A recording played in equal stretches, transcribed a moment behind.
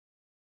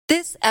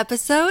This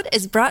episode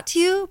is brought to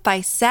you by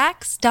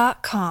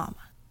Sax.com.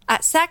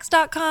 At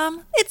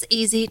Sax.com, it's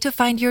easy to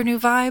find your new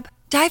vibe.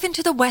 Dive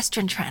into the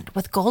Western trend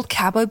with gold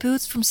cowboy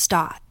boots from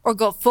Stott, or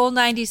go full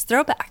 90s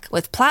throwback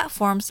with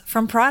platforms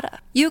from Prada.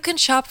 You can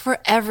shop for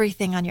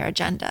everything on your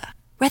agenda,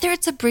 whether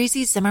it's a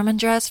breezy Zimmermann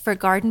dress for a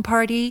garden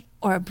party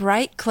or a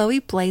bright Chloe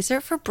blazer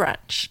for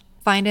brunch.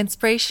 Find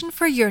inspiration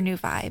for your new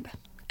vibe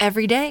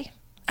every day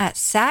at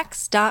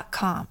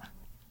Sax.com.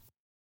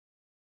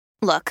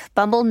 Look,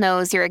 Bumble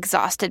knows you're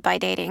exhausted by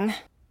dating.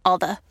 All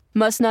the,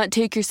 must not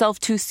take yourself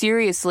too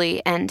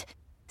seriously, and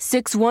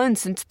 6'1"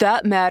 since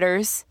that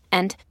matters,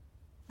 and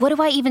what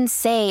do I even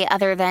say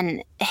other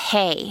than,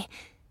 hey?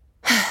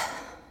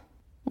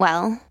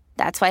 Well,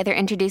 that's why they're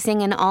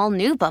introducing an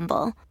all-new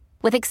Bumble,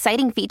 with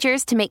exciting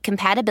features to make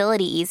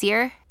compatibility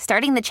easier,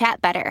 starting the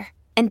chat better,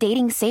 and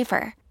dating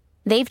safer.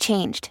 They've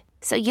changed,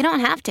 so you don't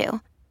have to.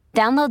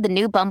 Download the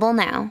new Bumble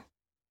now.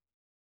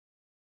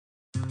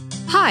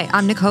 Hi,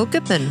 I'm Nicole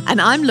Goodman. And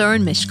I'm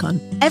Lauren Mishkon.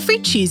 Every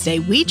Tuesday,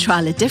 we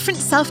trial a different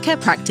self-care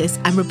practice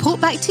and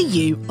report back to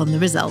you on the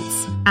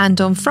results.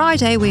 And on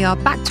Friday, we are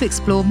back to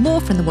explore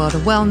more from the world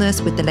of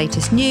wellness with the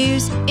latest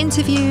news,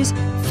 interviews,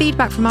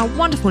 feedback from our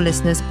wonderful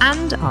listeners,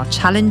 and our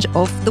challenge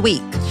of the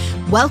week.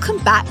 Welcome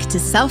back to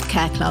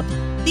Self-Care Club,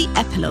 the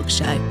Epilogue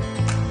show.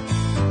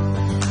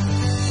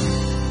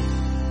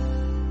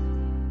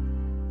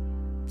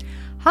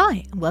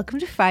 Hi, and welcome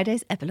to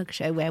Friday's Epilogue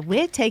show, where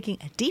we're taking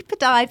a deeper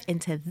dive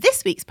into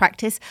this week's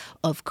practice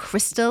of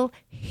crystal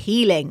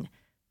healing.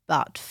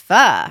 But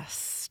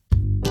first,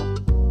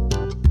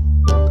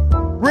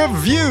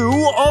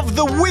 Review of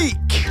the week.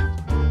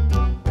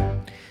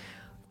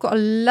 Got a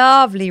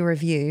lovely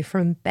review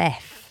from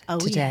Beth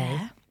today.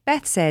 Yeah.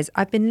 Beth says,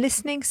 I've been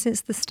listening since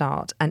the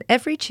start, and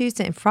every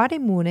Tuesday and Friday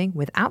morning,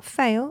 without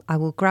fail, I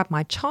will grab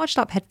my charged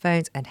up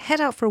headphones and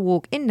head out for a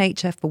walk in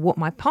nature for what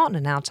my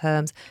partner now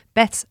terms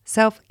Beth's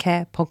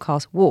self-care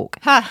podcast walk,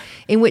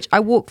 in which I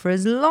walk for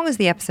as long as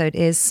the episode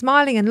is,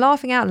 smiling and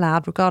laughing out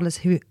loud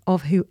regardless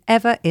of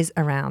whoever is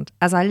around.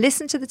 As I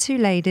listen to the two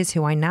ladies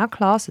who I now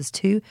class as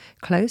two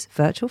close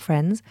virtual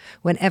friends,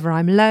 whenever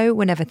I'm low,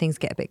 whenever things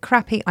get a bit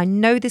crappy, I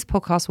know this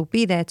podcast will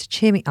be there to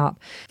cheer me up.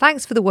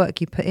 Thanks for the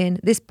work you put in.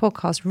 This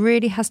podcast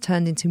really has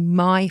turned into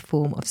my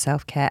form of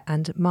self-care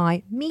and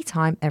my me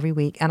time every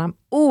week, and I'm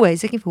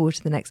always looking forward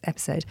to the next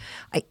episode.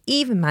 I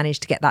even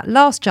managed to get that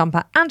last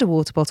jumper and a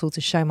water bottle to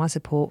show my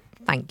support.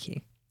 Thank you.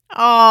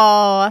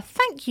 Oh,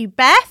 thank you,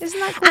 Beth. Isn't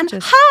that gorgeous?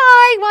 And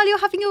hi, while you're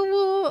having your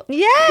walk.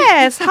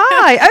 Yes,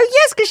 hi. Oh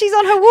yes, because she's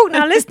on her walk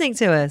now listening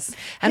to us.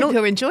 And hope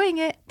you're enjoying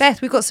it.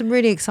 Beth, we've got some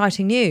really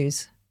exciting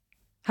news,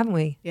 haven't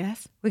we?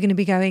 Yes. We're going to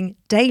be going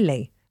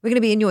daily. We're going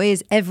to be in your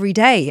ears every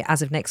day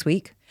as of next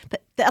week.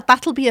 But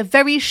that'll be a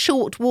very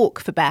short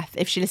walk for Beth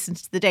if she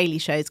listens to the daily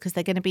shows, because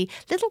they're going to be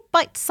little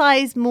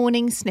bite-sized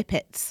morning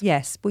snippets.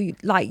 Yes, well,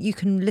 you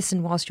can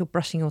listen whilst you're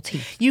brushing your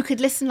teeth. You could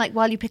listen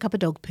while you pick up a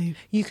dog poo.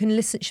 You can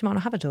listen. She might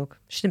not have a dog.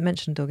 She didn't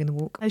mention a dog in the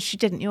walk. Oh, she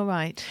didn't. You're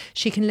right.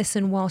 She can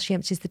listen while she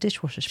empties the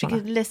dishwasher. She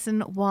could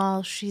listen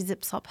while she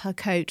zips up her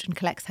coat and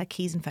collects her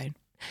keys and phone.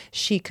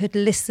 She could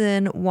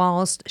listen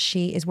whilst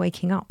she is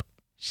waking up.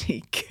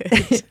 She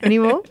could. Any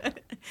more?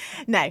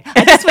 No,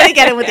 I just want to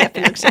get on with the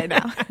Epilogue show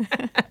now.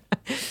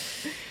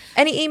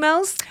 Any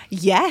emails?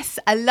 Yes,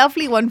 a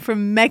lovely one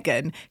from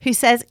Megan, who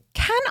says,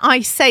 can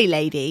I say,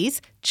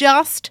 ladies,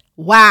 just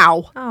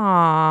wow?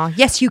 Ah,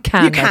 yes, you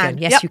can. You can. Megan.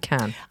 Yes, Yep. you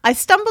can. I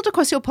stumbled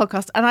across your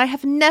podcast and I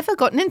have never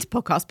gotten into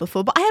podcasts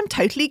before, but I am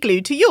totally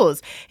glued to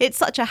yours. It's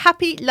such a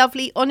happy,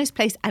 lovely, honest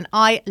place and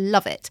I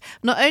love it.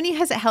 Not only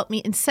has it helped me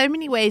in so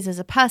many ways as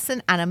a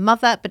person and a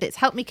mother, but it's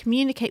helped me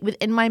communicate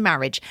within my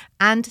marriage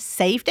and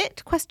saved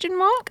it? Question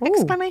mark? Ooh.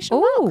 Exclamation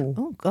mark. Ooh.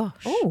 Oh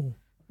gosh. Oh.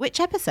 Which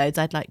episodes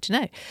I'd like to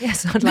know.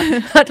 Yes, I'd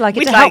like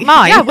it to help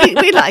mine. Yeah,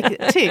 we'd like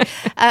it too.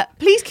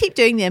 Please keep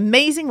doing the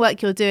amazing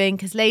work you're doing,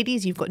 because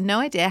ladies, you've got no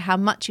idea how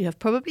much you have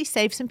probably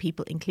saved some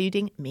people,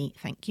 including me.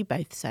 Thank you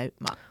both so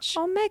much.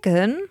 Oh,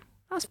 Megan,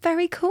 that's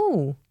very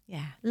cool.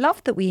 Yeah.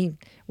 Love that we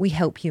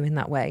help you in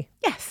that way.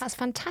 Yes. That's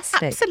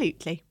fantastic.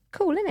 Absolutely.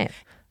 Cool, isn't it?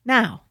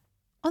 Now,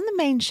 on the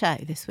main show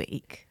this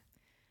week,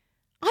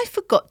 I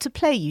forgot to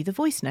play you the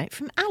voice note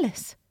from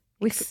Alice,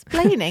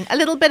 explaining a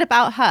little bit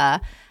about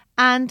her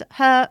and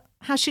how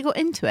she got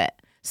into it.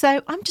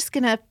 So I'm just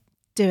going to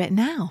do it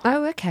now.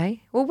 Oh,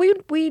 okay. Well,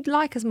 we'd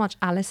like as much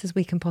Alice as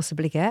we can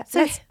possibly get. So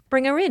let's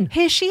bring her in.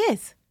 Here she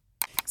is.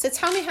 So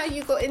tell me how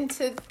you got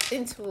into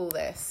all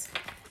this.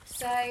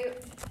 So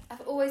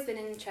I've always been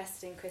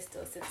interested in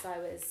crystals since I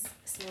was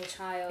a small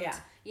child. Yeah.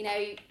 You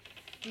know,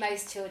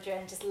 most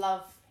children just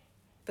love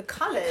The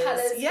colours.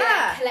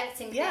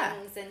 collecting Yeah.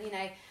 things, and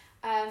so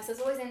I was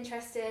always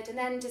interested, and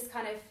then just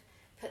kind of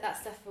put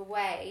that stuff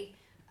away.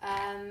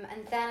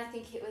 And then I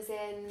think it was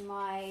in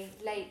my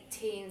late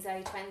teens,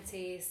 early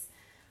 20s,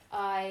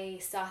 I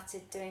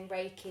started doing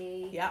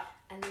Reiki. Yeah.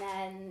 And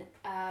then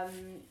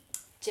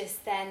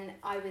just then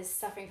I was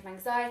suffering from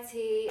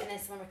anxiety, and then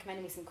someone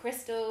recommended me some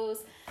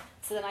crystals.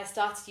 So then I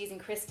started using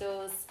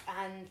crystals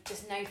and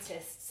just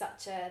noticed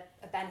such a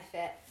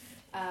benefit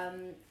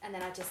And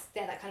then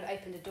that kind of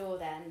opened a door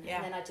then. Yeah.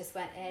 And then I just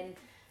went in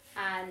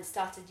and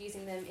started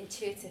using them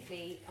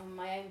intuitively on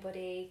my own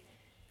body.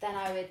 Then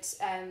I would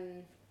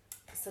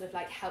sort of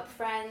like help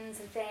friends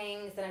and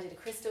things. Then I did a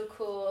crystal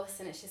course,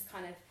 and it's just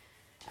kind of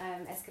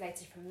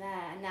escalated from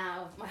there. And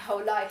now my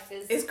whole life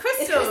is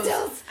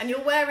crystals. And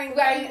you're wearing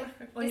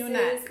on your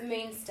neck. This is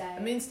moonstone.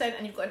 A moonstone,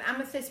 and you've got an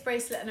amethyst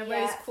bracelet and a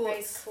rose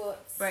quartz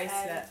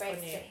bracelet on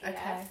you. Here.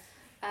 Okay.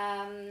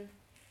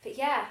 But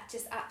yeah,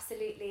 just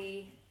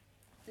absolutely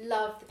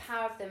love the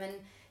power of them, and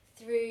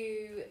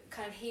through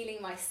kind of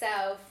healing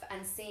myself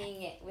and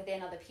seeing it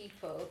within other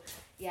people,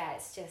 I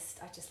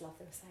just love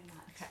them so much.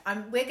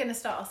 Okay, we're going to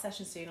start our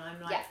session soon.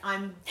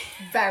 I'm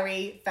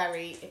very,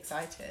 very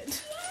excited.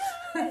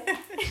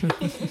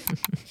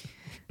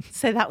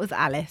 So that was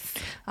Alice.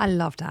 I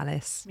loved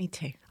Alice. Me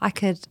too. I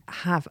could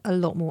have a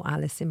lot more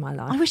Alice in my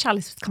life. I wish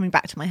Alice was coming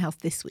back to my house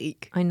this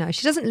week. I know.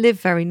 She doesn't live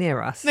very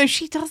near us. No,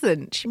 she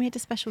doesn't. She made a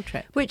special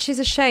trip. Which is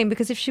a shame,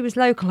 because if she was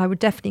local, I would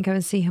definitely go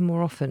and see her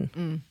more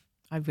often.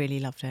 I really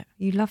loved it.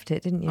 You loved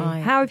it, didn't you? I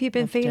How have you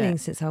been loved feeling it.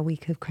 since our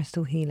week of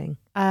crystal healing?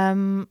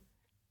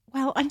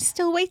 Well, I'm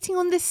still waiting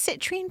on this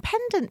citrine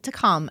pendant to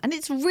come, and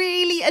it's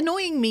really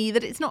annoying me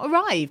that it's not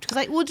arrived, because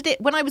I ordered it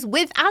when I was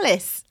with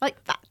Alice,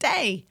 like that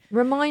day.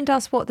 Remind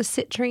us what the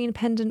citrine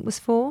pendant was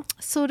for.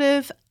 Sort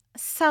of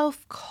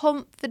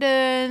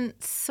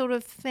self-confidence sort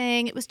of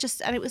thing. It was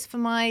for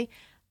my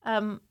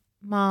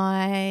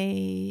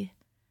my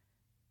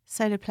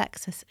solar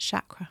plexus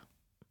chakra.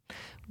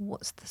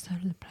 What's the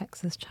solar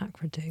plexus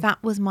chakra do?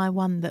 That was my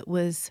one that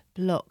was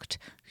blocked.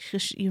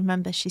 You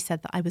remember she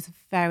said that I was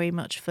very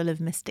much full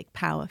of mystic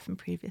power from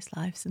previous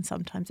lives, and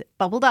sometimes it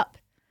bubbled up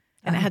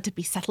and it had to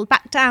be settled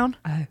back down.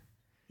 Oh.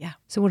 Yeah.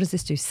 So what does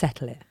this do?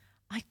 Settle it?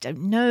 I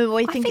don't know.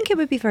 I think it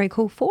would be very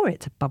cool for it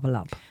to bubble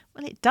up.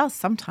 Well, it does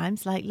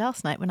sometimes, like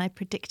last night when I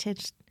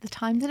predicted the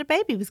time that a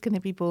baby was going to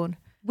be born.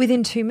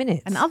 Within 2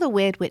 minutes. And other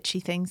weird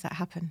witchy things that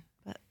happen.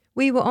 But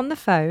we were on the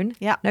phone.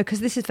 Yeah. No, because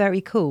this is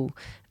very cool.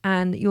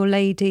 And your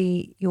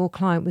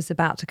client was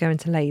about to go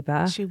into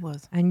labour. She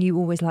was. And you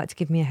always like to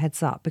give me a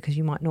heads up, because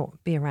you might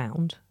not be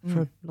around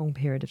for a long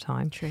period of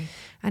time. True.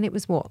 And it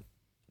was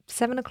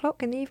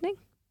 7:00 in the evening?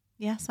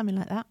 Yeah, something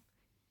like that.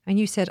 And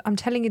you said, I'm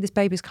telling you this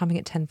baby's coming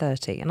at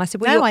 10:30. And I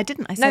said, no, I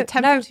didn't. I said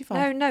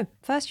 10:45. No.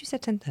 First you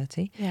said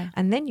 10:30. Yeah.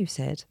 And then you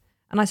said,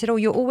 and I said, oh,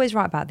 you're always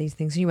right about these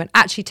things. And you went,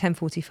 actually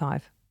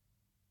 10:45.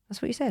 That's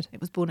what you said.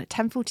 It was born at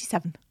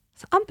 10:47.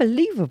 It's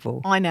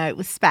unbelievable. I know, it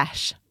was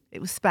spesh. It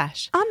was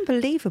spesh.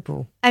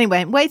 Unbelievable. Anyway,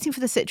 I'm waiting for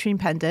the citrine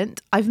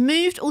pendant. I've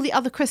moved all the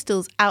other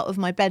crystals out of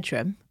my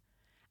bedroom,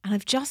 and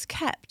I've just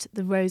kept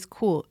the rose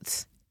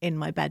quartz in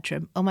my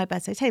bedroom on my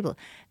bedside table.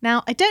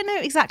 Now, I don't know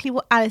exactly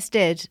what Alice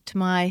did to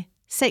my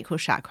sacral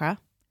chakra.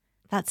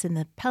 That's in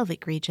the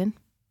pelvic region.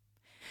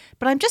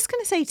 But I'm just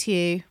going to say to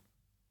you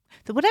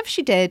that whatever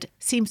she did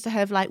seems to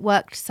have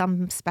worked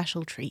some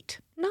special treat.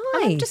 Nice.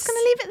 And I'm just going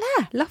to leave it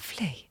there.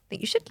 Lovely. I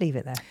think you should leave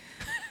it there.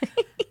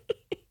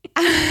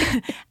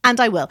 And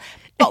I will.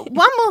 But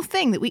one more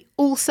thing that we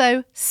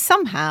also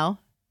somehow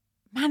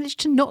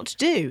managed to not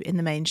do in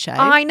the main show.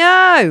 I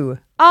know.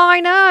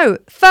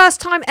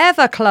 First time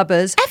ever,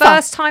 clubbers. Ever.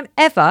 First time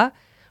ever.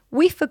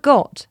 We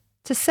forgot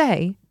to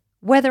say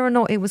whether or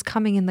not it was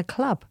coming in the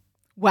club.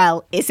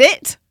 Well, is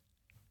it?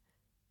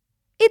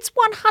 It's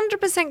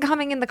 100%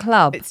 coming in the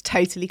club. It's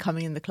totally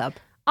coming in the club.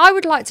 I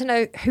would like to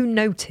know who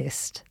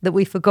noticed that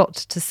we forgot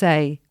to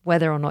say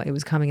whether or not it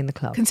was coming in the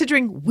club.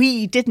 Considering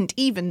we didn't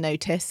even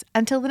notice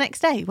until the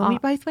next day when we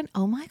both went,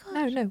 oh my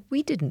God. No,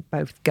 we didn't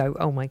both go,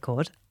 oh my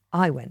God.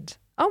 I went,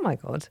 oh my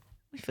God.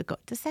 We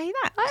forgot to say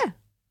that. Oh, yeah,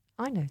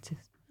 I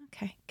noticed.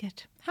 Okay,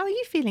 good. How are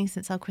you feeling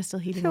since our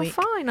crystal I healing feel week?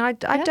 fine. I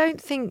don't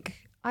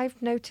think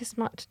I've noticed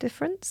much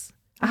difference.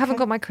 I haven't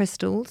got my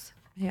crystals.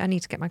 Yeah, I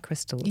need to get my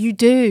crystals. You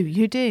do.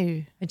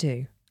 I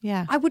do.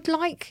 Yeah. I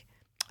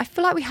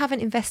feel like we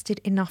haven't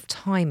invested enough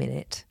time in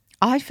it.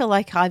 I feel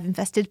like I've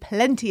invested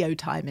plenty of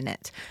time in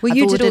it. Well,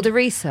 you did all the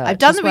research. I've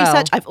done as the well.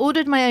 research. I've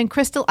ordered my own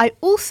crystal. I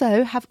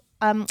also have.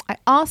 I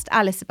asked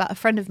Alice about a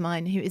friend of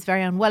mine who is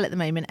very unwell at the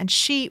moment, and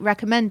she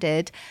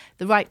recommended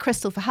the right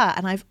crystal for her.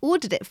 And I've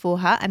ordered it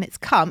for her, and it's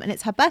come, and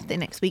it's her birthday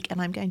next week, and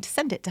I'm going to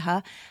send it to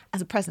her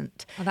as a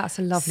present. Oh, that's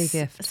a lovely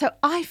gift. So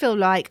I feel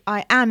like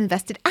I am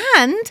invested.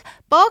 And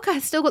Barker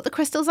has still got the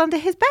crystals under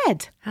his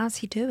bed. How's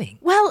he doing?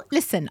 Well,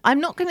 listen, I'm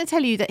not going to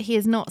tell you that he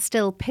is not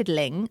still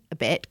piddling a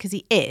bit, because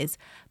he is.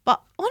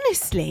 But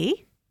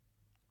honestly,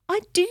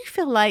 I do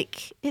feel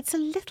like it's a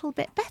little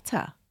bit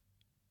better.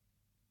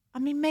 I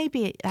mean,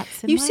 maybe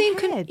that's in my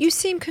head. You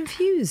seem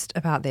confused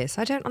about this.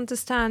 I don't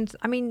understand.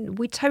 I mean,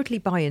 we totally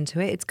buy into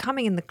it. It's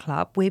coming in the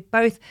club. We're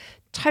both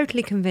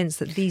totally convinced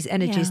that these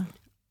energies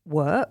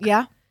work.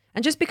 Yeah.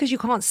 And just because you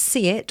can't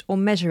see it or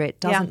measure it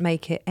doesn't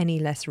make it any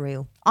less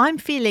real. I'm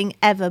feeling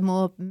ever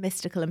more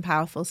mystical and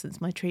powerful since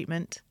my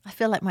treatment. I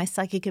feel like my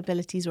psychic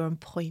abilities are on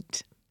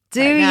point. Do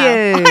right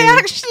you? Now. I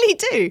actually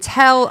do.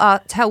 Tell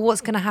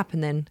what's going to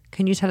happen then.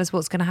 Can you tell us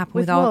what's going to happen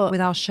with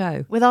our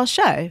show? With our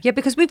show? Yeah,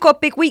 because we've got a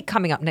big week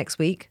coming up next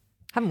week,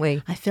 haven't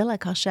we? I feel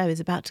like our show is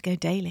about to go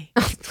daily.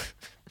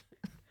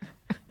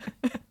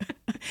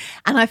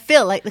 And I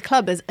feel like the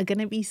clubbers are going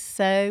to be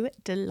so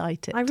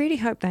delighted. I really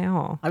hope they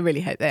are. I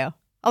really hope they are.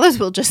 Others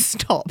will just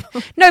stop.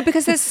 No,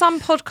 because there's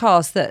some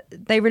podcasts that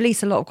they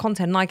release a lot of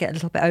content and I get a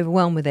little bit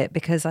overwhelmed with it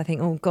because I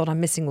think, oh God, I'm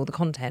missing all the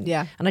content.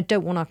 Yeah. And I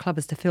don't want our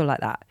clubbers to feel like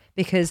that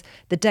because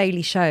the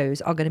daily shows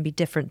are going to be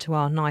different to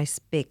our nice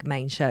big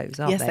main shows,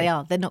 aren't Yes, they? they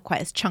are. They're not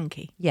quite as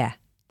chunky. Yeah.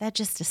 They're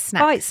just a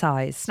snack. Bite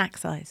size. Snack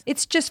size.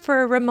 It's just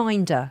for a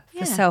reminder for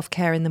Yeah.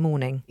 self-care in the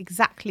morning.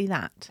 Exactly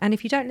that. And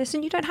if you don't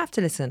listen, you don't have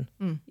to listen.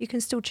 You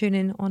can still tune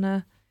in on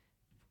a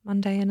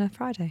Monday and a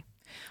Friday.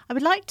 I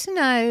would like to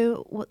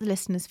know what the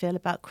listeners feel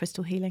about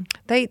crystal healing.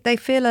 They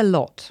feel a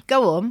lot.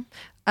 Go on.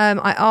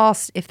 I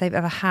asked if they've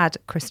ever had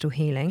crystal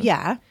healing.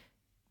 Yeah.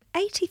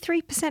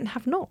 83%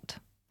 have not.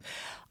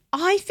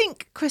 I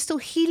think crystal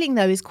healing,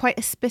 though, is quite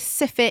a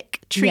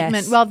specific treatment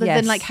Yes, rather yes.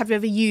 than like, have you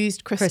ever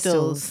used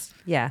crystals?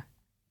 Yeah.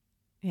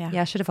 Yeah.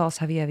 Yeah, I should have asked,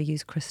 have you ever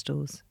used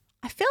crystals?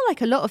 I feel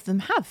like a lot of them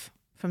have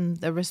from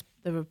the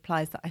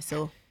replies that I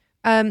saw.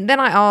 Then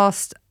I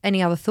asked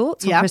any other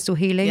thoughts on Yeah. crystal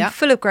healing. Yeah.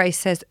 Full of Grace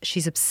says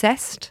she's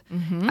obsessed.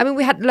 I mean,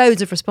 we had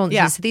loads of responses,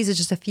 Yeah. so these are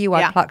just a few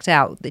I Yeah. plucked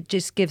out that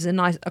just gives a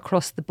nice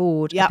across the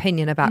board Yep.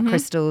 opinion about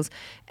crystals.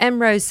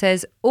 M. Rose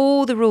says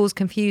all the rules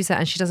confuse her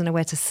and she doesn't know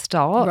where to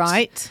start.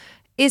 Right.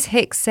 Is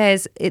Hicks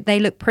says they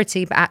look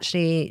pretty, but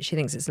actually she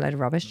thinks it's a load of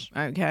rubbish.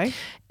 Okay.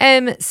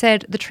 M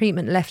said the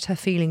treatment left her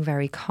feeling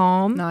very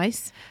calm.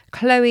 Nice.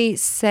 Chloe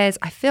says,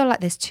 I feel like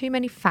there's too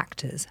many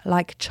factors,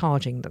 like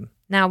charging them.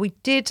 Now, we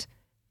did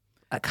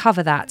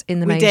cover that in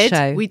the We main did.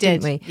 show, We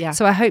didn't did. we? Yeah.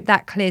 So I hope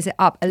that clears it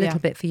up a little Yeah.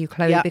 bit for you,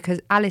 Chloe, Yeah. because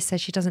Alice says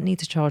she doesn't need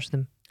to charge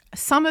them.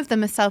 Some of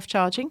them are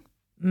self-charging.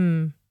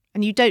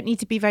 And you don't need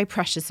to be very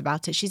precious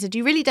about it. She said,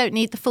 you really don't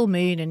need the full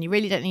moon and you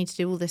really don't need to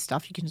do all this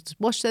stuff. You can just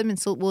wash them in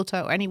salt water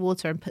or any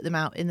water and put them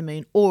out in the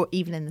moon or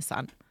even in the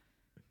sun.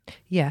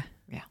 Yeah.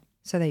 Yeah.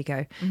 So there you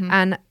go.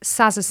 And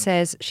Sazza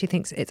says she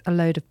thinks it's a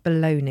load of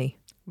baloney.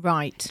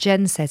 Right.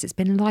 Jen says it's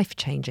been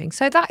life-changing.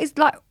 So that is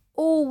like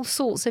all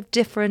sorts of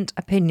different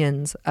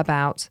opinions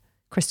about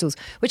crystals,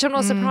 which I'm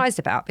not surprised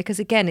about because,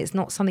 again, it's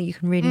not something you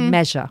can really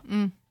measure,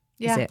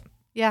 Yeah. is it?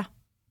 Yeah.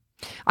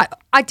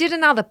 I did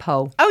another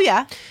poll. Oh,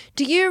 yeah.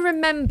 Do you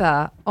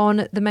remember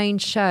on the main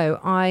show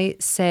I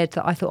said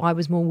that I thought I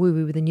was more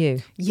woo-woo than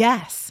you?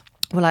 Yes.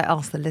 Well, I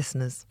asked the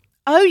listeners.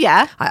 Oh,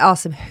 yeah. I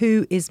asked them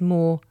who is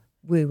more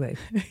woo-woo.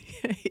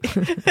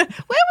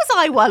 Where was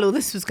I while all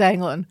this was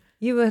going on?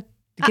 You were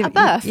At a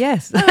birth?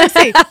 Yes. Oh, I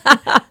see.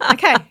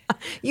 Okay.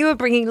 You were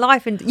bringing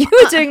life into. You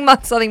were doing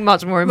something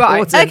much more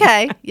important. Right.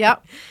 Okay.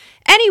 Yep.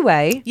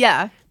 Anyway,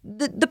 Yeah.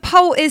 the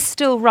poll is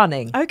still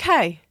running.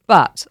 Okay.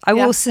 But I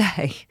Yeah. will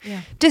say,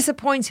 Yeah.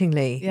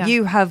 disappointingly, Yeah.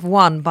 you have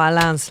won by a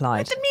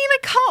landslide. I mean, I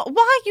can't.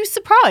 Why are you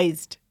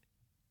surprised?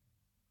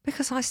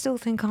 Because I still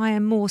think I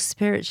am more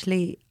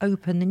spiritually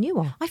open than you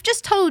are. I've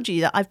just told you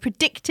that I've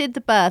predicted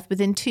the birth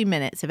within 2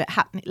 minutes of it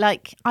happening.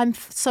 Like, I'm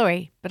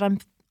sorry, but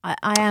I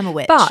am a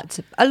witch. But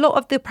a lot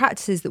of the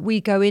practices that we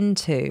go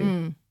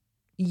into,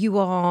 you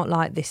are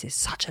like, this is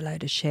such a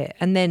load of shit.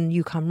 And then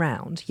you come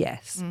round,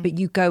 yes. But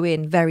you go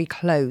in very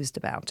closed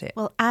about it.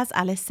 Well, as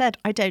Alice said,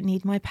 I don't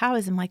need my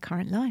powers in my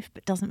current life,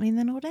 but doesn't mean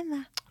they're not in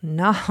there.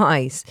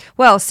 Nice.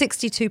 Well,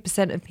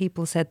 62% of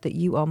people said that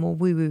you are more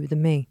woo-woo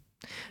than me.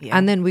 Yeah.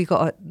 And then we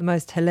got the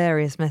most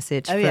hilarious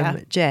message Oh, from yeah.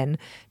 Jen.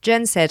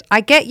 Jen said, I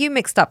get you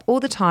mixed up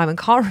all the time and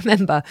can't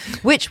remember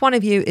which one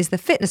of you is the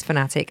fitness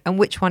fanatic and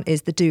which one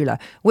is the doula,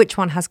 which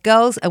one has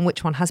girls and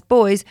which one has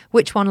boys,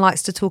 which one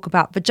likes to talk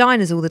about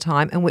vaginas all the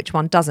time and which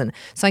one doesn't.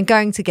 So I'm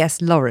going to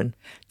guess Lauren.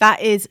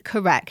 That is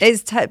correct.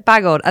 It's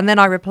bang on. And then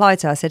I replied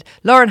to her, I said,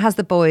 Lauren has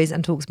the boys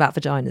and talks about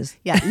vaginas.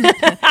 Yeah.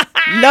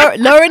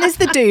 Lauren is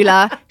the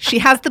doula. She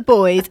has the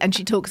boys and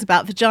she talks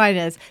about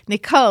vaginas.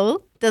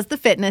 Nicole does the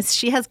fitness.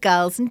 She has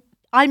girls and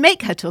I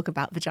make her talk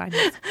about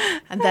vaginas.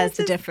 And there's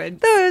the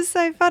difference. That was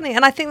so funny.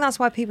 And I think that's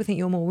why people think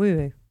you're more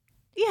woo-woo,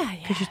 Yeah,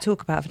 because you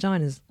talk about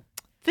vaginas.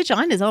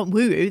 Vaginas aren't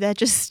woo-woo. They're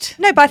just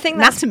No, but I think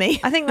anatomy.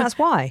 I think that's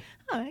why.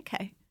 Oh,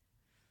 okay.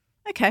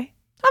 Okay.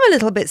 I'm a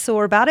little bit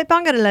sore about it, but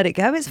I'm going to let it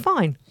go. It's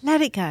fine.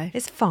 Let it go.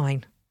 It's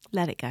fine.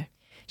 Let it go.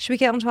 Should we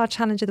get on to our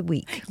challenge of the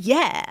week?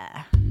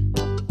 Yeah.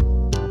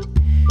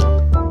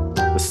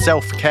 The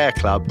Self-Care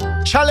Club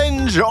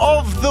Challenge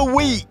of the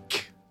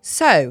Week.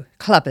 So,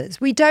 clubbers,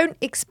 we don't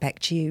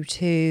expect you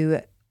to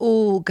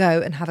all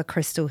go and have a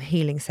crystal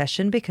healing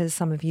session because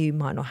some of you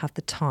might not have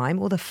the time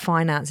or the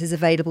finances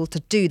available to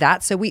do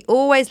that. So we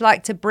always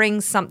like to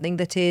bring something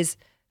that is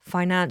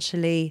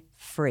financially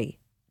free,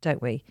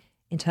 don't we,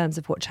 in terms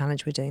of what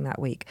challenge we're doing that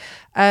week.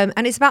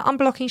 And it's about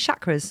unblocking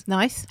chakras,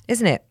 Nice.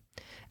 isn't it?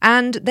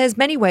 And there's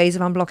many ways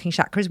of unblocking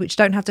chakras which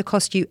don't have to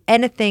cost you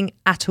anything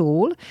at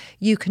all.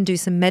 You can do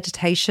some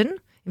meditation.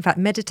 In fact,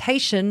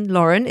 meditation,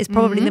 Lauren, is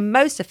probably the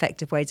most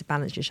effective way to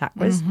balance your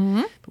chakras.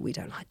 But we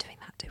don't like doing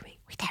that, do we?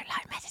 We don't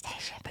like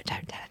meditation. But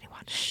don't tell anyone.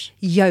 gosh.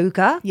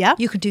 Yoga. Yeah.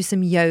 You could do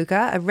some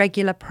yoga. A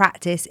regular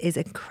practice is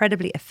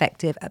incredibly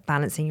effective at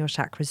balancing your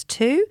chakras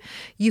too.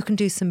 You can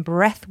do some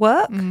breath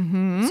work.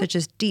 So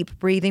just deep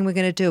breathing. We're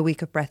going to do a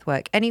week of breath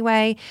work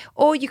anyway.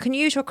 Or you can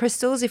use your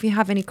crystals if you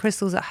have any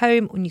crystals at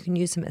home, and you can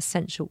use some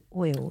essential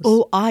oils.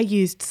 Oh, I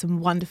used some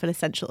wonderful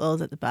essential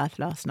oils at the birth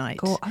last night.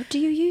 Oh, do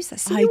you use that?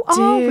 So I you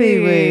do. are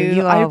woo-woo.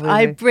 You are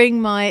I woo-woo.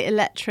 bring my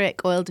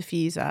electric oil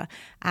diffuser,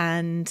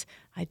 and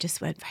I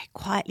just went very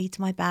quietly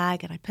to my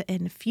bag and I put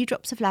in a few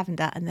drops of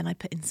lavender, and then I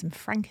put in some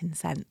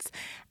frankincense.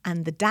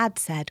 And the dad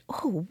said,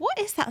 "Oh, what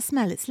is that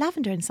smell? It's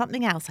lavender and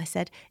something else." I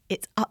said,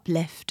 "It's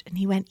uplift." And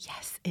he went,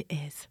 "Yes, it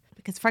is."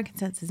 Because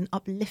frankincense is an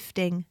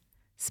uplifting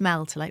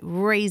smell to like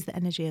raise the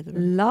energy of the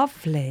room.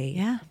 Lovely.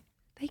 Yeah.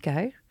 There you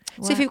go.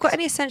 So if you've got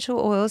any essential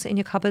oils in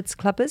your cupboards,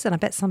 clubbers, and I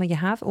bet some of you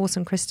have,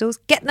 awesome crystals,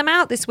 get them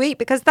out this week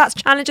because that's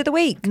Challenge of the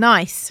Week.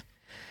 Nice.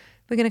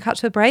 We're going to cut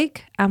to a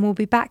break and we'll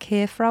be back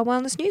here for our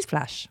Wellness News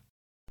Flash.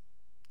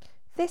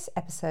 This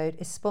episode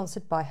is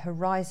sponsored by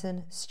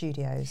Horizon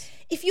Studios.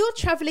 If you're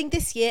travelling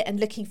this year and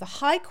looking for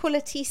high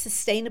quality,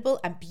 sustainable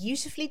and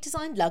beautifully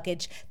designed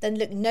luggage, then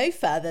look no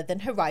further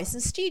than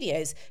Horizon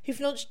Studios, who've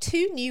launched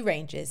 2 new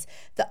ranges.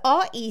 The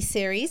RE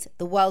series,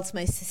 the world's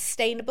most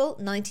sustainable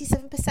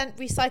 97%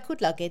 recycled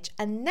luggage,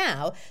 and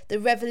now the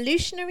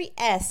revolutionary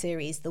Air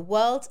series, the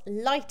world's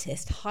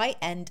lightest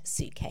high-end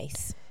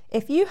suitcase.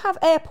 If you have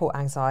airport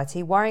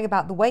anxiety, worrying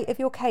about the weight of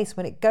your case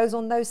when it goes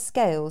on those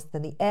scales,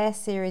 then the Air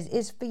series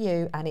is for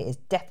you, and it is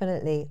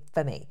definitely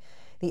for me.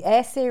 The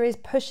Air series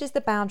pushes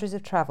the boundaries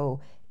of travel.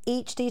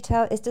 Each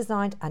detail is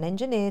designed and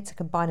engineered to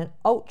combine an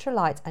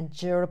ultralight and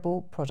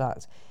durable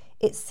product.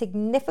 It's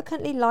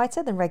significantly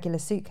lighter than regular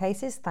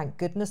suitcases. Thank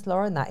goodness,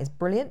 Lauren, that is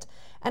brilliant.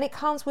 And it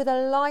comes with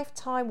a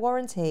lifetime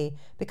warranty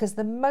because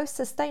the most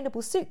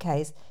sustainable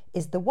suitcase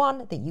is the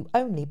one that you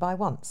only buy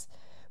once.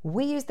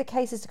 We used the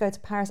cases to go to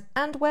Paris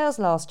and Wales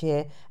last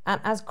year,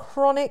 and as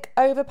chronic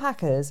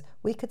overpackers,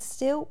 we could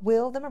still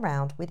wheel them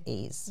around with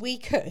ease. We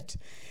could.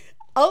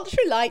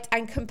 Ultra light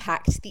and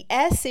compact, the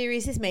Air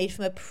series is made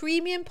from a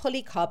premium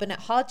polycarbonate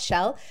hard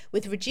shell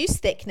with reduced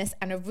thickness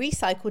and a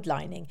recycled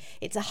lining.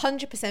 It's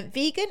 100%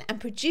 vegan and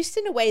produced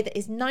in a way that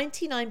is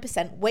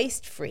 99%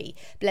 waste-free,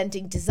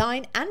 blending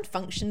design and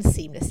function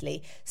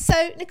seamlessly.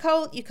 So,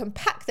 Nicole, you can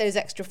pack those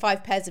extra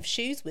 5 pairs of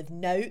shoes with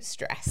no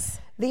stress.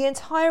 The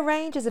entire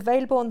range is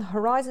available on the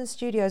Horizon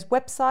Studios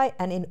website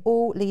and in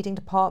all leading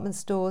department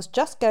stores.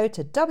 Just go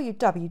to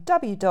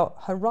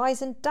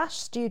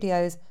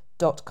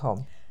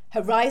www.horizon-studios.com.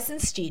 Horizon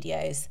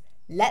Studios.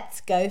 Let's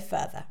go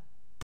further.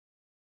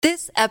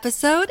 This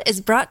episode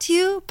is brought to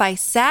you by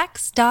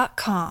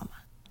Sax.com.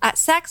 At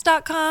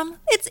Sax.com,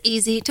 it's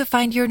easy to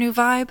find your new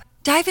vibe.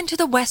 Dive into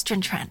the Western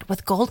trend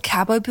with gold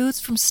cowboy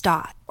boots from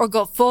Stott, or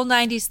go full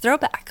 90s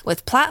throwback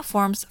with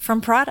platforms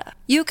from Prada.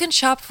 You can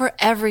shop for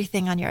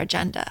everything on your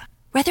agenda,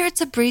 whether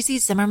it's a breezy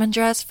Zimmermann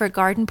dress for a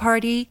garden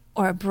party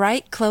or a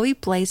bright Chloe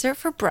blazer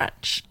for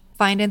brunch.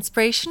 Find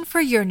inspiration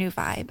for your new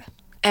vibe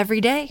every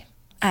day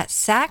at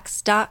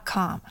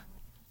Sax.com.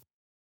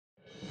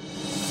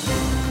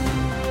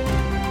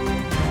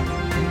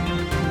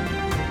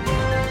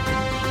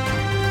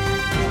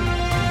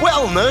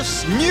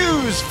 Wellness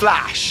News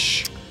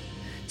Flash.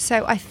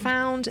 So I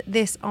found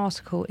this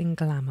article in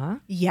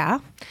Glamour. Yeah.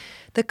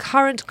 The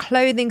current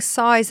clothing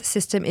size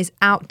system is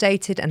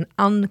outdated and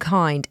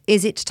unkind.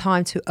 Is it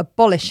time to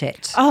abolish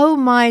it? Oh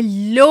my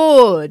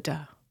Lord.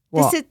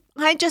 What?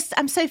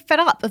 I'm so fed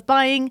up of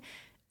buying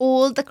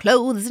all the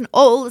clothes and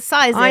all the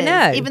sizes. I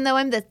know. Even though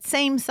I'm the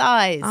same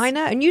size. I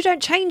know. And you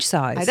don't change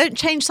size. I don't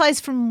change size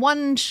from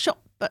one shop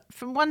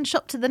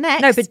to the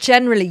next. No, but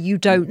generally you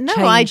don't No,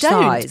 change I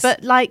don't. size.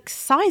 But like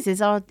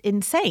sizes are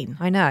insane.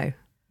 I know.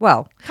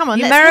 Well, Come on,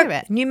 let's hear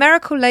it.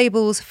 Numerical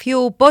labels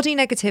fuel body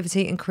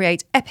negativity and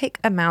create epic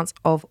amounts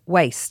of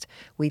waste.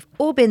 We've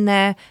all been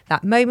there,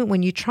 that moment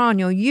when you try on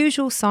your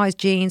usual size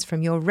jeans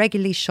from your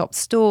regularly shopped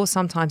store.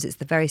 Sometimes it's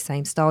the very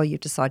same style you've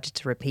decided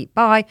to repeat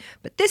buy,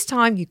 but this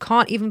time you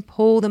can't even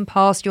pull them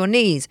past your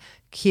knees.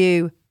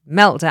 Cue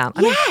meltdown.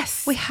 I mean,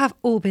 Yes. we have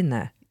all been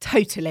there.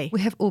 Totally.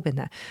 We have all been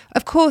there.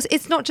 Of course,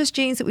 it's not just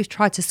jeans that we've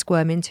tried to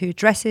squirm into.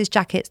 Dresses,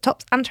 jackets,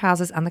 tops and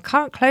trousers and the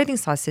current clothing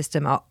size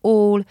system are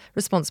all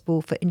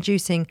responsible for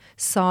inducing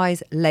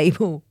size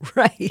label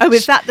rage. Oh,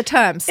 is that the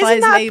term? Size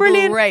Isn't that label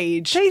brilliant?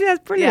 rage. I think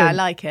that's brilliant. Yeah, I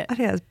like it. I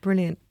think that's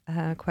brilliant.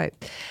 Quote.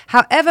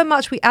 However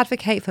much we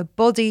advocate for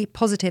body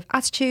positive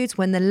attitudes,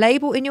 when the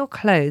label in your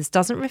clothes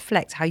doesn't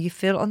reflect how you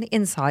feel on the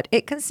inside,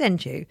 it can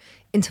send you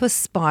into a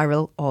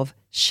spiral of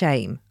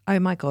shame. Oh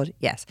my God,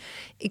 yes.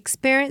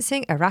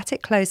 Experiencing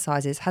erratic clothes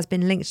sizes has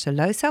been linked to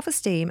low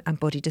self-esteem and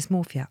body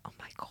dysmorphia. Oh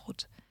my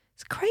God.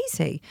 It's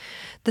crazy.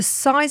 The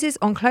sizes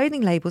on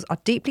clothing labels are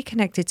deeply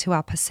connected to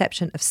our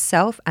perception of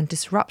self, and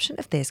disruption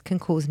of this can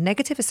cause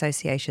negative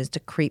associations to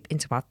creep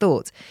into our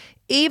thoughts.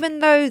 even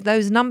though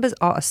those numbers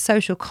are a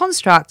social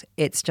construct,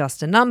 it's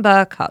just a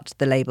number, cut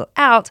the label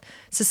out,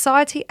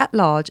 society at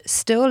large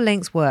still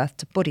links worth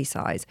to body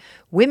size,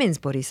 women's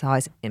body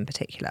size in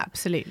particular.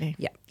 Absolutely.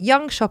 Yeah.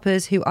 Young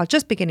shoppers who are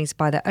just beginning to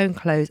buy their own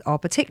clothes are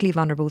particularly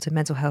vulnerable to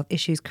mental health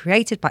issues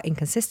created by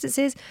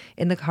inconsistencies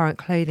in the current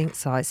clothing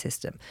size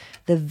system.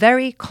 The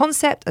very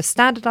concept of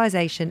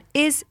standardization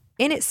is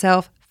in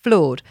itself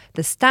flawed.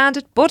 The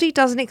standard body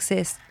doesn't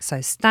exist,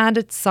 so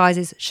standard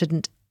sizes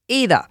shouldn't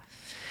either.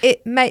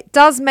 It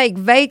does make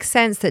vague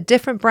sense that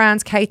different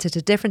brands cater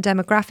to different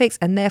demographics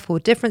and therefore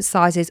different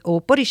sizes or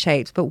body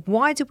shapes, but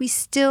why do we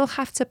still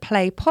have to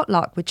play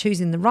potluck with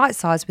choosing the right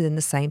size within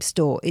the same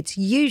store? It's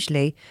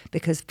usually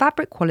because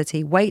fabric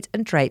quality, weight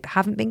and drape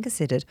haven't been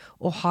considered,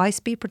 or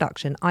high-speed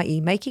production,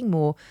 i.e. making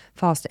more,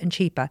 faster and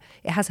cheaper.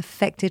 It has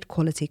affected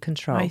quality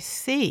control. I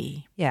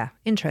see. Yeah,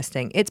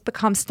 interesting. It's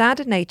become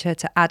standard nature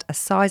to add a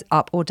size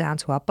up or down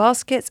to our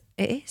baskets.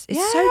 It is. It's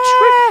so true.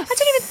 I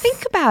didn't even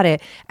think about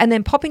it. And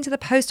then popping to the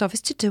post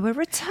office to do a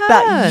return.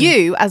 But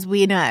you, as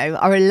we know,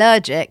 are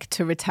allergic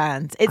to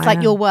returns. It's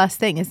like your worst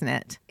thing, isn't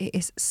it? It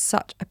is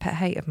such a pet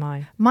hate of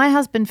mine. My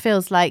husband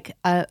feels like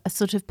a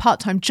sort of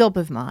part-time job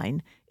of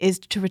mine is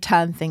to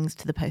return things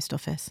to the post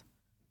office.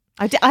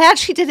 I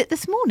actually did it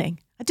this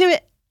morning. I do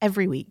it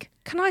every week.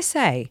 Can I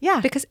say? Yeah.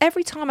 Because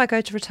every time I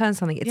go to return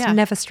something, it's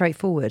never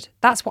straightforward.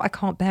 That's what I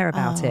can't bear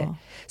about it.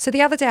 So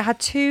the other day I had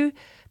 2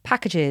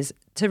 packages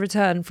to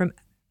return from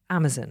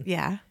Amazon.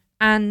 Yeah.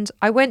 And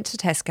I went to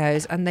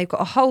Tesco's and they've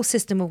got a whole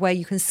system of where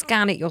you can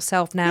scan it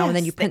yourself now and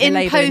then you print the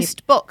label. The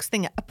in-post box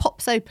thing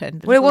pops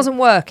open. Well, it wasn't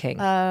working.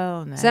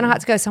 Oh, no. So then I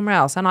had to go somewhere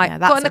else. And I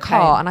got in the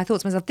car and I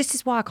thought to myself, this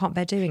is why I can't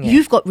bear doing it.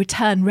 You've got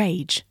return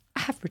rage. I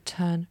have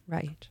return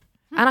rage.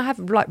 And I have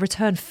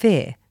return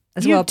fear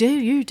as well.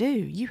 You do.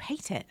 You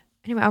hate it.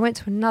 Anyway, I went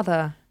to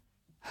another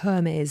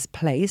Hermes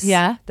place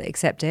that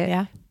accept it.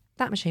 Yeah.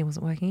 That machine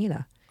wasn't working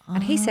either.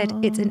 And he said,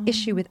 it's an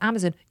issue with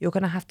Amazon. You're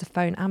going to have to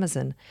phone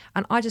Amazon.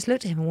 And I just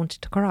looked at him and wanted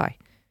to cry.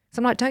 So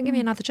I'm like, don't give me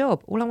another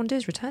job. All I want to do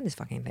is return this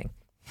fucking thing.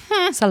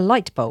 It's a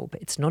light bulb.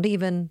 It's not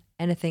even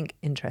anything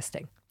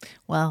interesting.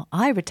 Well,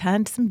 I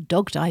returned some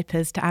dog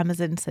diapers to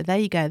Amazon. So there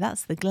you go.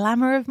 That's the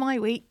glamour of my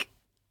week.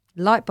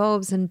 Light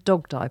bulbs and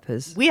dog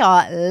diapers. We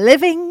are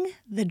living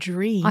the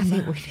dream. I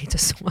think we need to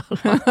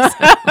swallow.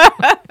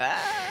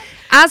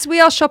 As we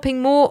are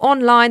shopping more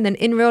online than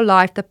in real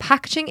life, the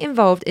packaging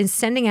involved in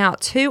sending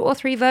out 2 or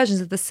 3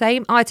 versions of the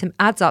same item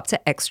adds up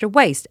to extra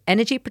waste,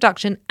 energy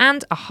production,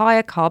 and a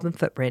higher carbon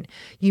footprint.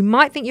 You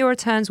might think your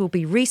returns will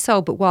be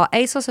resold, but while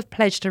ASOS have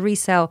pledged to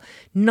resell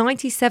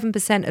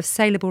 97% of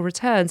saleable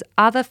returns,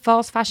 other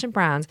fast fashion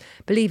brands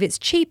believe it's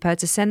cheaper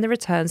to send the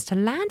returns to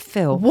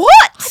landfill.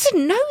 What? I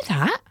didn't know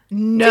that.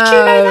 No. Did you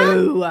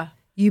know that?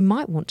 You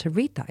might want to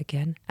read that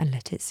again and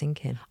let it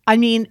sink in. I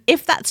mean,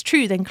 if that's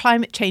true, then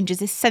climate change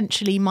is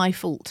essentially my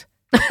fault.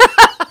 Well,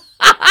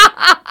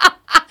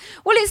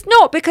 it's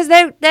not, because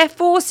they're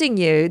forcing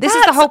you. This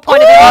is the whole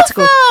point of the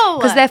article.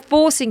 Because they're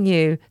forcing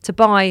you to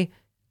buy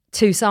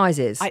 2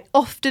 sizes. I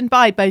often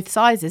buy both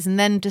sizes and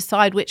then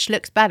decide which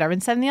looks better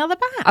and send the other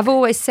back. I've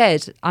always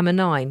said I'm a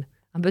 9.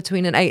 I'm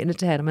between an 8 and a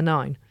 10. I'm a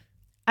 9.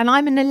 And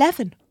I'm an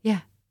 11.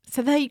 Yeah.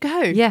 So there you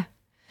go. Yeah.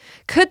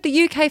 Could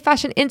the UK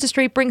fashion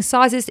industry bring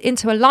sizes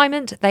into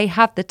alignment? They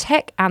have the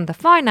tech and the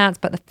finance,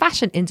 but the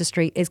fashion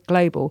industry is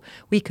global.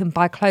 We can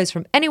buy clothes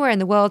from anywhere in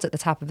the world at the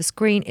tap of a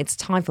screen. It's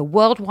time for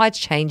worldwide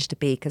change to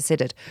be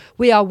considered.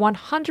 We are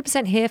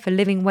 100% here for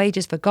living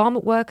wages for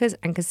garment workers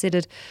and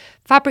considered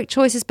fabric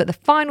choices, but the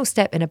final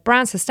step in a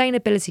brand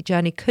sustainability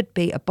journey could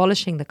be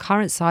abolishing the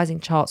current sizing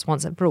charts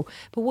once and for all.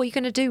 But what are you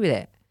going to do with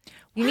it?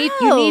 You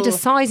need a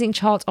sizing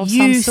chart of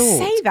some sort. You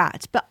say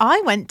that, but I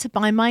went to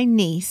buy my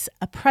niece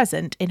a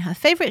present in her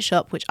favourite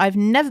shop, which I've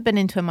never been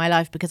into in my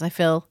life because I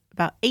feel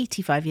about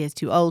 85 years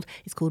too old.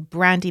 It's called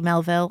Brandy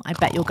Melville. I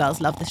bet your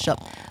girls love this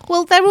shop.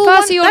 Well, they're all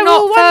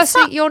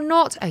you're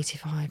not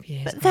 85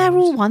 years But they're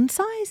all one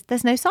size.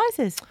 There's no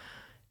sizes.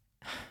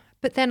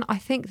 But then I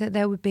think that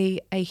there would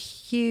be a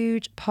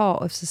huge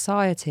part of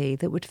society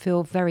that would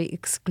feel very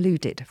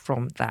excluded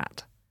from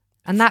that.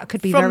 And that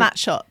could be from that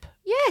shop.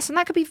 Yes, and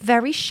that could be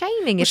very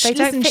shaming if they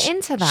don't fit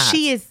into that.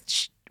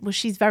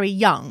 She's very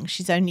young.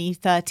 She's only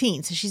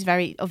 13, so she's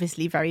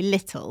obviously very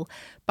little.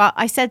 But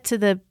I said to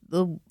the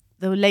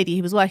lady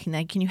who was working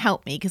there, can you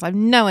help me? Because I have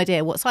no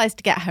idea what size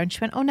to get her. And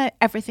she went, oh no,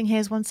 everything here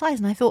is one size.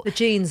 And I thought... The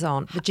jeans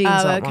aren't one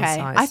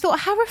size. I thought,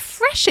 how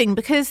refreshing,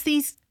 because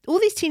all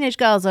these teenage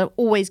girls are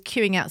always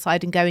queuing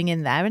outside and going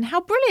in there. And how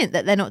brilliant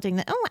that they're not doing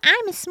that. Oh,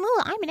 I'm a small,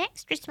 I'm an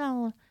extra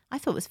small. I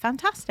thought it was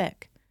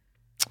fantastic.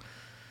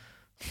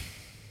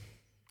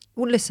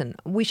 Well, listen,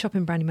 we shop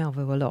in Brandy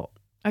Melville a lot.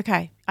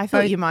 Okay, I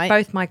thought you might.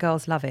 Both my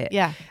girls love it.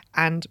 Yeah.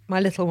 And my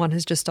little one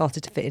has just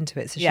started to fit into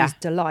it, so she's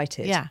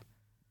delighted. Yeah.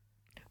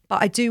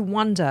 But I do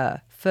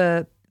wonder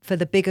for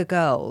the bigger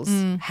girls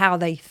how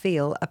they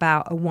feel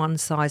about a one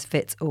size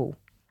fits all.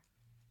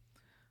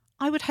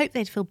 I would hope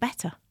they'd feel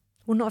better.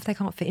 Well, not if they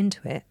can't fit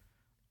into it.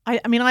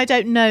 I mean, I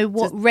don't know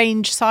what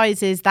range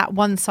sizes that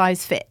one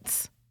size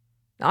fits.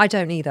 I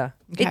don't either.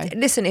 Okay.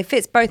 Listen, it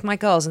fits both my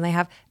girls and they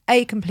have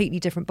completely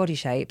different body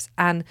shapes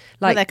and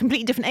Well, they're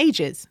completely different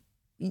ages.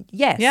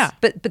 yes, Yeah.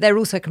 but they're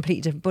also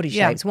completely different body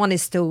Yeah. shapes. One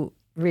is still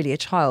really a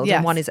child Yes.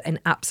 and one is an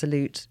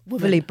absolute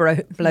fully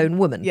blown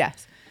woman.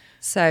 Yes.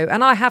 So,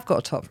 and I have got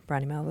a top from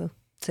Brandy Melville,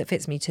 so it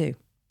fits me too.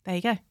 There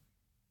you go.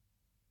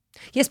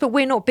 Yes, but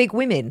we're not big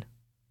women.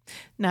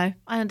 No,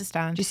 I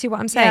understand. Do you see what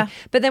I'm saying? Yeah.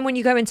 But then when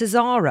you go into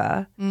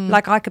Zara,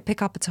 like I could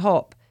pick up a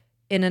top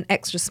in an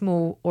extra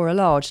small or a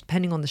large,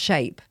 depending on the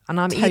shape, and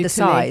I'm either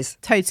size.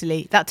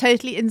 Totally.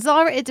 In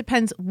Zara, it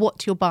depends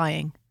what you're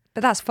buying.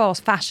 But that's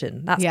fast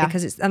fashion. That's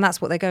because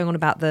that's what they're going on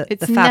about the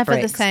It's fabrics.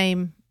 never the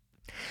same.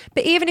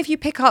 But even if you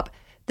pick up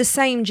the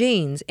same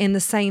jeans in the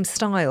same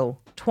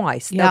style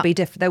twice, they'll be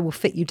different. They will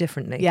fit you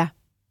differently. Yeah.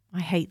 I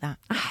hate that.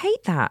 I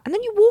hate that. And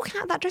then you walk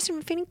out of that dressing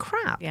room feeling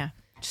crap. Yeah.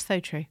 Just so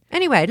true.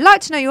 Anyway, I'd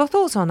like to know your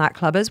thoughts on that,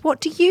 clubbers. What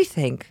do you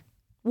think?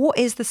 What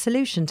is the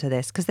solution to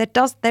this? Because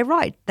they're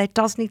right. There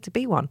does need to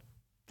be one.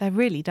 There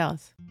really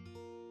does.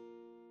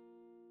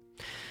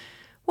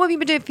 What have you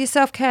been doing for your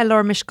self-care,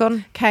 Laura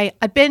Mishkon? Okay,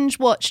 I binge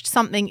watched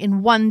something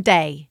in one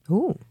day.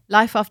 Ooh.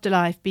 Life After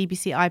Life,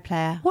 BBC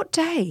iPlayer. What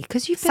day?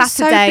 Because you've been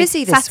Saturday, so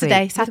busy this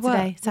week.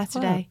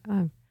 Saturday.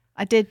 Oh.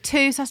 I did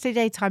 2 Saturday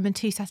daytime and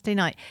 2 Saturday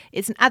night.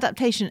 It's an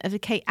adaptation of the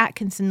Kate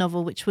Atkinson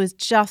novel, which was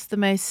just the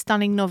most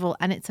stunning novel.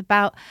 And it's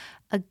about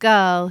a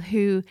girl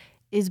who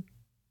is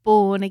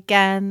born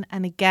again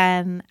and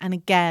again and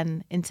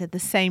again into the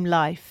same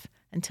life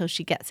until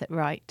she gets it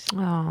right.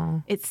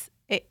 Oh. It's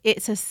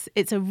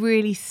a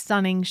really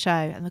stunning show,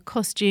 and the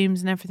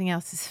costumes and everything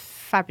else is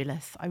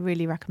fabulous. I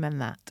really recommend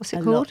that. What's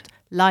it a called? lot.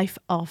 Life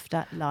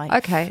After Life.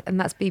 Okay, and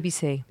that's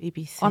BBC.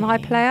 BBC. On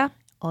iPlayer?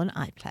 On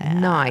iPlayer.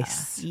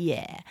 Nice.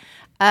 Yeah.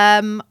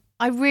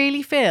 I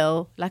really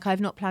feel like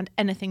I've not planned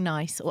anything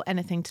nice or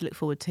anything to look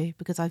forward to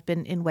because I've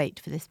been in wait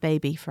for this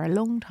baby for a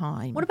long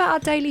time. What about our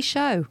daily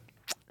show?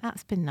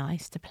 That's been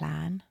nice to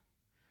plan.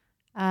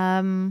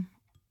 I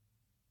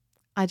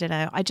don't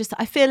know.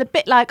 I feel a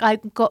bit like I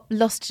got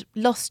lost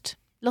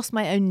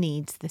my own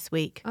needs this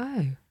week.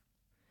 Oh,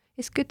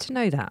 it's good to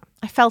know that.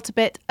 I felt a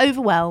bit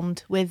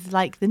overwhelmed with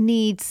like the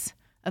needs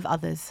of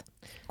others.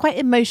 Quite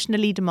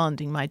emotionally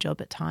demanding, my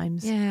job at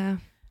times. Yeah.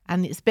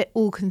 And it's a bit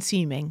all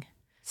consuming.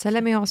 So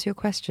let me ask you a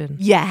question.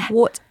 Yeah.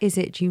 What is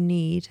it you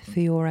need for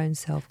your own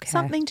self-care?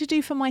 Something to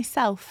do for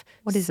myself.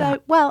 What is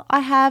that? Well,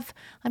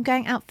 I'm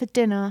going out for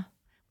dinner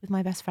with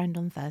my best friend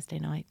on Thursday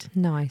night.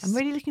 Nice. I'm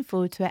really looking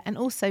forward to it. And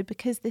also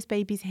because this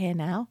baby's here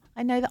now,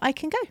 I know that I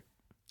can go.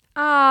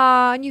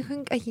 Ah, and you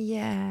can,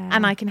 yeah.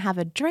 And I can have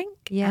a drink.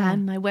 Yeah.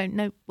 And I won't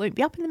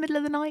be up in the middle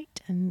of the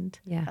night. And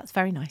that's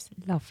very nice.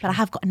 Lovely. But I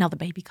have got another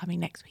baby coming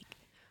next week.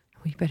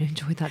 Well, you better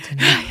enjoy that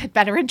dinner. I'd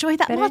better enjoy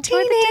that martini.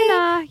 Enjoy the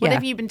dinner. What Yeah.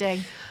 have you been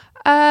doing?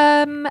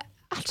 I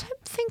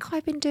don't think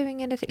I've been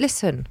doing anything.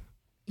 Listen,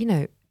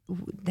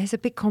 there's a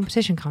big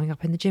competition coming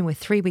up in the gym. We're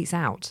 3 weeks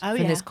out from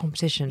this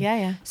competition. Yeah,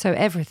 yeah. So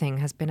everything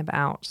has been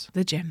about,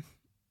 The gym.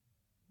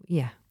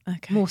 yeah,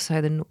 Okay. more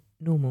so than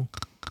normal.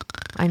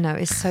 I know,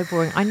 it's so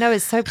boring.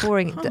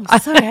 Oh,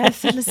 sorry, I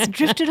just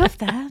drifted off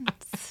there.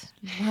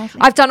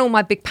 I've done all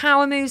my big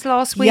power moves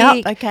last week.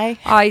 Yep, okay.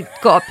 I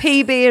got a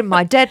PB in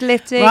my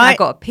deadlifting. Right. I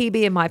got a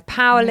PB in my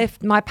power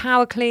lift, my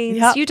power cleans.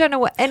 Yep. You don't know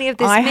what any of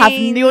this I means.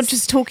 haven't. You're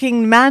just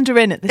talking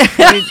Mandarin at this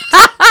point.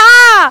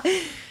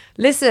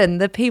 Listen,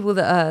 the people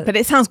that are But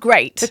it sounds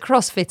great. the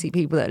CrossFitty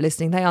people that are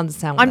listening, they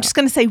understand. I'm just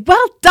going to say,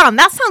 well done.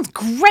 That sounds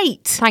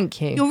great. Thank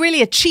you. You're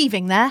really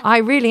achieving there. I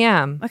really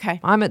am. Okay.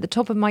 I'm at the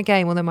top of my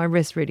game, although my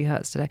wrist really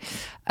hurts today.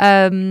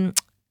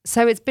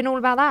 So it's been all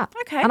about that.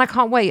 Okay. And I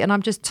can't wait. And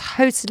I'm just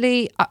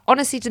I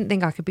honestly didn't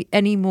think I could be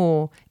any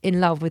more in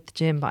love with the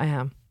gym, but I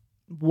am.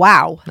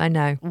 Wow. I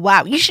know.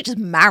 Wow. You should just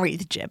marry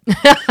the gym. Do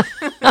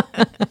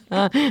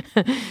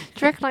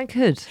you reckon I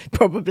could?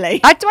 Probably.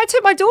 I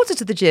took my daughter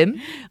to the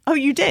gym. Oh,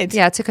 you did?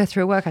 Yeah, I took her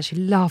through a workout. She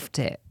loved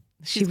it.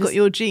 She's got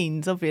your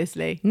genes,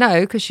 obviously.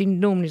 No, because she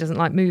normally doesn't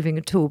like moving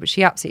at all, but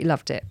she absolutely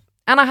loved it.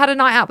 And I had a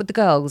night out with the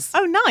girls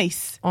Oh,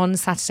 nice. on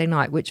Saturday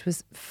night, which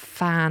was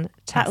fantastic.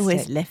 That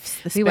always lifts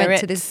the We spirits. went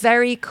to this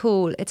very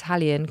cool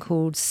Italian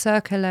called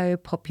Circolo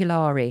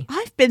Popolare.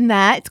 I've been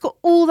there. It's got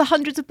all the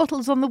hundreds of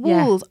bottles on the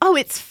Yeah. walls. Oh,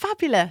 it's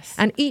fabulous.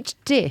 And each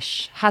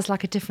dish has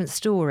like a different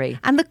story.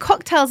 And the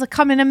cocktails are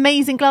come in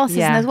amazing glasses.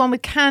 Yeah. And there's one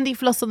with candy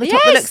floss on the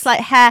top that Yes. looks like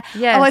hair.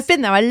 Yes. Oh, I've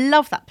been there. I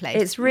love that place. It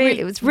was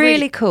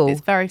really cool.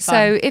 It's very fun.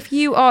 So if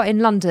you are in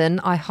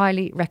London, I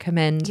highly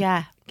recommend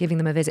Yeah. giving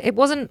them a visit. It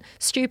wasn't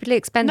stupidly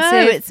expensive.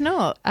 No, it's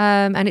not.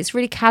 And it's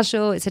really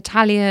casual. It's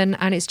Italian,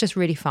 and it's just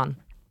really fun.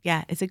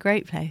 Yeah, it's a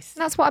great place.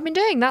 That's what I've been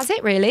doing. That's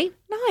it, really.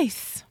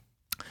 Nice.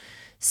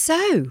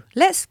 So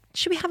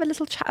should we have a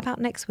little chat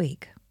about next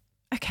week?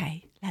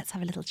 Okay, let's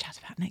have a little chat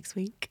about next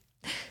week.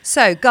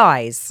 So,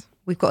 guys,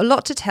 we've got a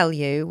lot to tell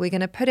you. We're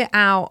going to put it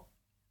out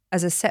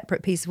as a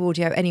separate piece of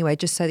audio anyway,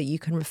 just so that you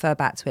can refer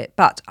back to it.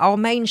 But our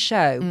main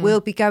show will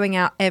be going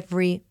out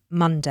every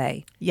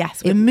Monday.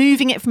 Yes, we're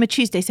moving it from a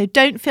Tuesday. So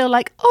don't feel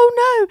like,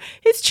 oh no,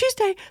 it's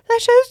Tuesday. Their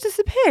show's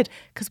disappeared.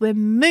 Because we're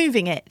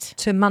moving it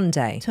To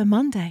Monday. to a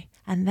Monday.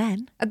 And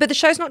then, But the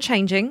show's not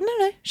changing.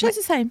 no, show's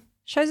the same.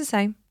 Show's the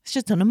same. It's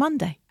just on a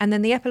Monday. And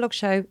then the epilogue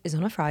show is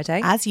on a Friday.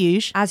 As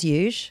usual. As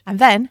usual. And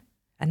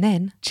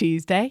then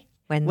Tuesday,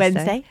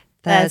 Wednesday,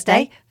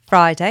 Thursday,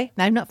 Friday.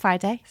 No, not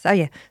Friday. So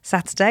yeah,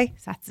 Saturday,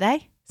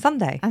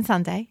 Sunday. And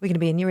Sunday. We're going to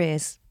be in your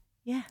ears.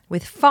 Yeah.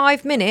 With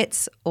 5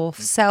 minutes of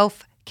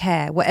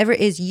self-care. Whatever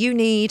it is you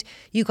need.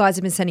 You guys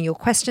have been sending your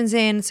questions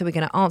in, so we're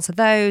going to answer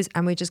those,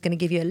 and we're just going to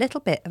give you a little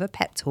bit of a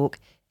pep talk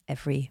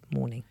every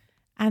morning.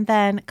 And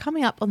then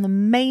coming up on the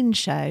main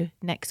show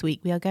next week,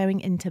 we are going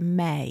into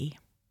May.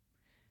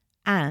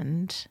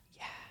 And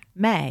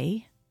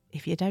May,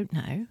 if you don't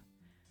know,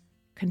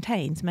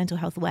 contains Mental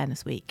Health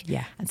Awareness Week.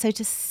 Yeah. And so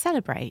to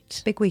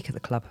celebrate... Big week at the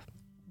club.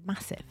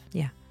 Massive.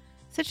 Yeah.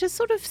 So to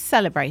sort of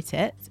celebrate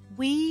it,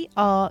 we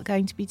are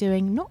going to be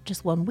doing not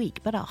just 1 week,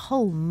 but a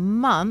whole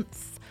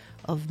month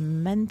of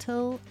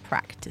mental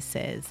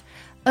practices.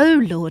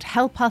 Oh, Lord,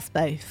 help us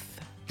both.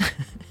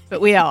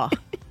 But we are.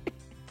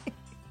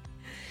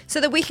 So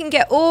that we can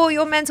get all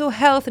your mental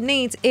health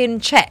needs in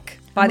check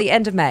by the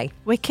end of May.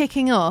 We're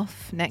kicking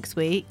off next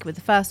week with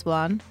the first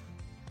one.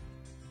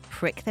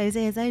 Prick those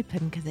ears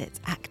open because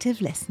it's active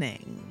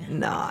listening.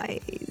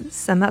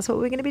 Nice. And that's what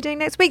we're going to be doing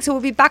next week. So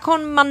we'll be back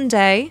on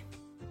Monday.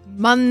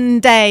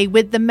 Monday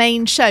with the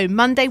main show.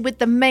 Monday with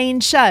the main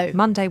show.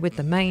 Monday with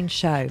the main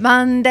show.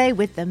 Monday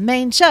with the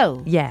main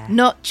show. Yeah.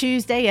 Not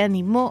Tuesday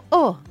anymore.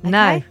 Oh, okay.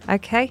 No.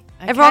 Okay.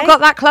 Everyone got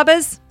that,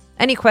 clubbers?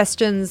 Any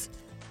questions?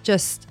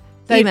 Just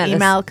don't email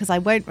email because I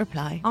won't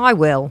reply. I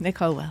will.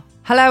 Nicole will.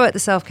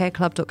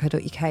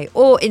 hello@theselfcareclub.co.uk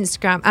or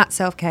Instagram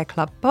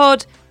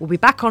 @selfcareclubpod. We'll be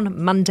back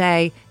on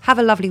Monday. Have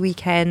a lovely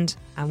weekend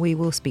and we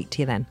will speak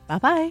to you then.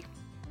 Bye-bye.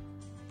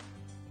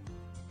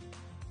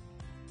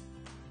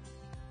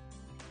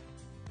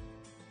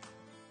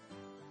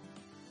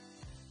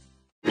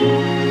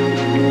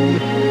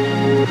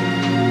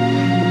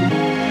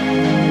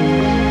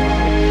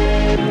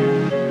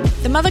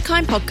 The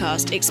Motherkind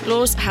podcast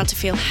explores how to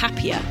feel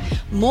happier,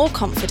 more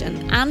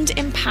confident and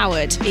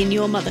empowered in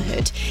your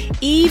motherhood,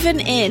 even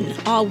in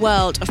our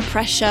world of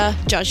pressure,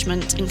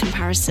 judgment and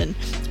comparison.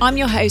 I'm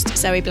your host,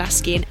 Zoe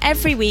Blaskey, and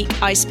every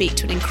week I speak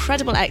to an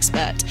incredible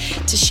expert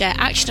to share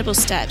actionable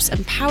steps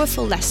and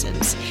powerful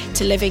lessons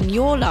to living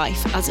your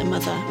life as a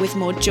mother with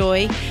more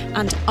joy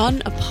and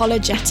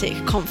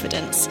unapologetic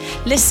confidence.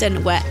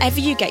 Listen wherever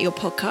you get your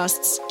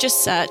podcasts,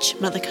 just search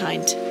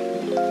Motherkind.